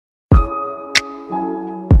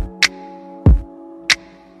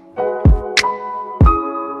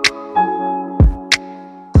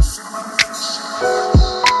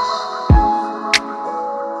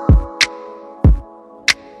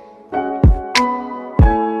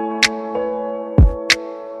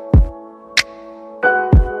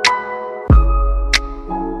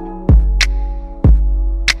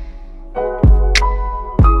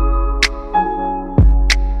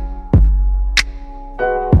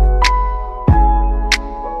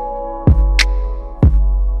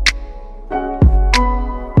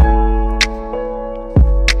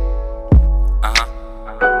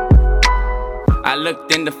I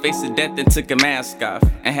looked in the face of death and took a mask off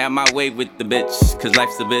and had my way with the bitch, cause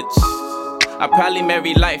life's a bitch. I probably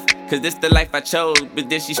marry life, cause this the life I chose, but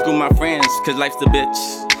then she screwed my friends, cause life's a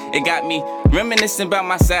bitch. It got me reminiscing about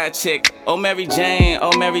my side chick. Oh Mary Jane,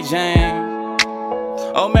 oh Mary Jane.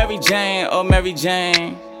 Oh Mary Jane, oh Mary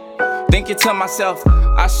Jane. Thinking to myself,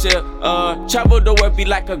 I should travel the world, be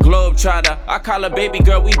like a globetrotter. I call her baby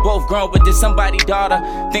girl, we both grown, but this somebody's daughter.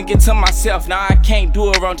 Thinking to myself, nah, I can't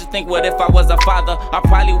do it wrong. Just think, what if I was a father? I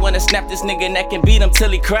probably wanna snap this nigga neck and beat him till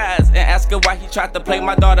he cries, and ask her why he tried to play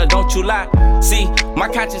my daughter. Don't you lie. See, my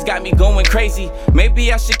conscience got me going crazy.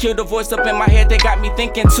 Maybe I should kill the voice up in my head that got me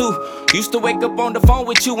thinking too. Used to wake up on the phone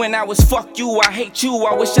with you and I was fuck you, I hate you,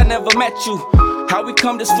 I wish I never met you. How we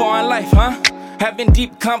come this far in life, huh? Having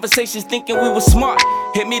deep conversations, thinking we were smart.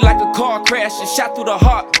 Hit me like a car crash and shot through the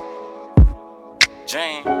heart.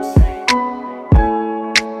 James.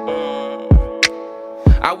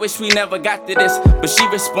 I wish we never got to this, but she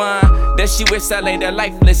respond that she wish I laid her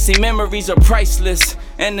lifeless. See, memories are priceless,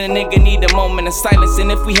 and the nigga need a moment of silence.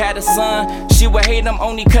 And if we had a son, she would hate him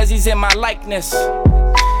only cause he's in my likeness.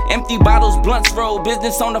 Empty bottles, blunts roll,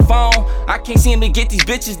 business on the phone. I can't seem to get these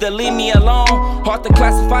bitches to leave me alone. Hard to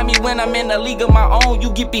classify me when I'm in a league of my own.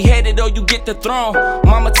 You get beheaded or you get the throne.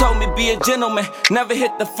 Mama told me be a gentleman, never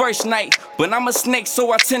hit the first night. But I'm a snake,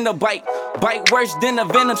 so I tend to bite. Bite worse than a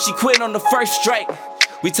venom, she quit on the first strike.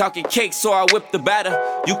 We talking cake, so I whip the batter.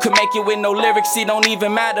 You can make it with no lyrics, it don't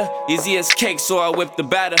even matter. Easy as cake, so I whip the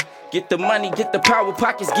batter. Get the money, get the power,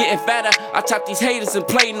 pockets getting fatter. I top these haters and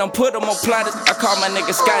plate them, put them on platters. I call my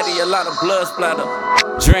nigga Scotty, a lot of blood splatter.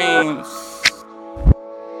 Dreams.